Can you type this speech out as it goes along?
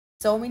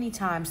So many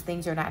times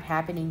things are not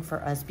happening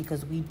for us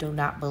because we do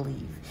not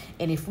believe.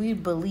 And if we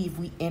believe,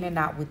 we in and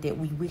out with it,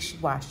 we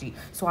wishy-washy.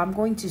 So I'm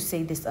going to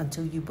say this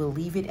until you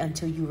believe it,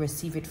 until you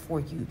receive it for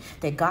you.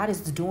 That God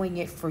is doing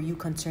it for you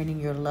concerning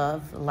your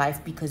love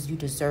life because you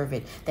deserve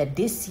it. That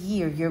this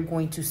year you're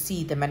going to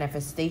see the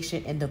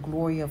manifestation and the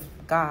glory of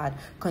God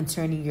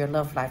concerning your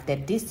love life.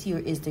 That this year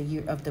is the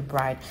year of the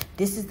bride.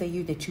 This is the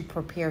year that you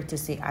prepare to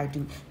say, I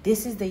do.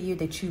 This is the year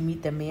that you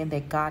meet the man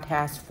that God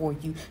has for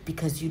you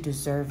because you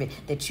deserve it.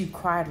 That you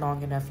cried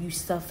long enough, you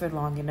suffered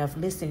long enough.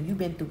 Listen, you've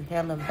been through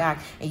hell and back,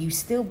 and you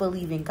still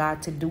believe in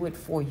God to do it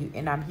for you.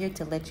 And I'm here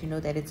to let you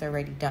know that it's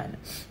already done.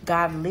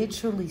 God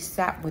literally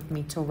sat with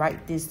me to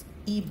write this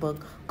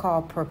ebook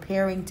called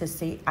Preparing to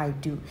Say I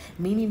Do,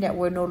 meaning that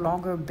we're no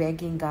longer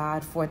begging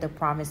God for the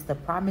promise. The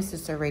promise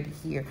is already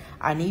here.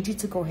 I need you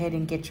to go ahead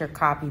and get your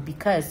copy,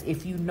 because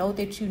if you know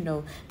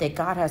that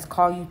God has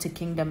called you to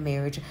kingdom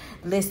marriage,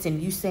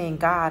 listen, you saying,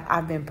 God,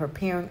 I've been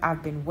preparing,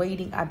 I've been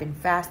waiting, I've been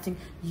fasting.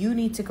 You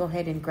need to go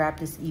ahead and grab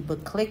this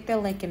ebook. Click the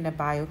link in the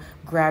bio,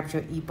 grab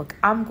your ebook.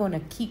 I'm going to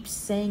keep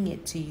saying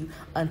it to you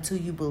until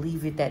you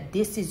believe it, that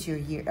this is your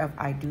year of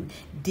I do.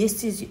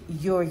 This is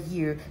your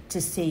year to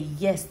say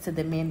yes to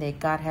the man that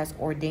God has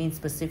ordained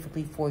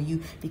specifically for you,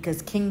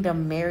 because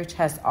kingdom marriage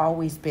has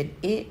always been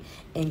it,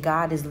 and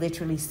God is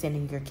literally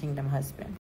sending your kingdom husband.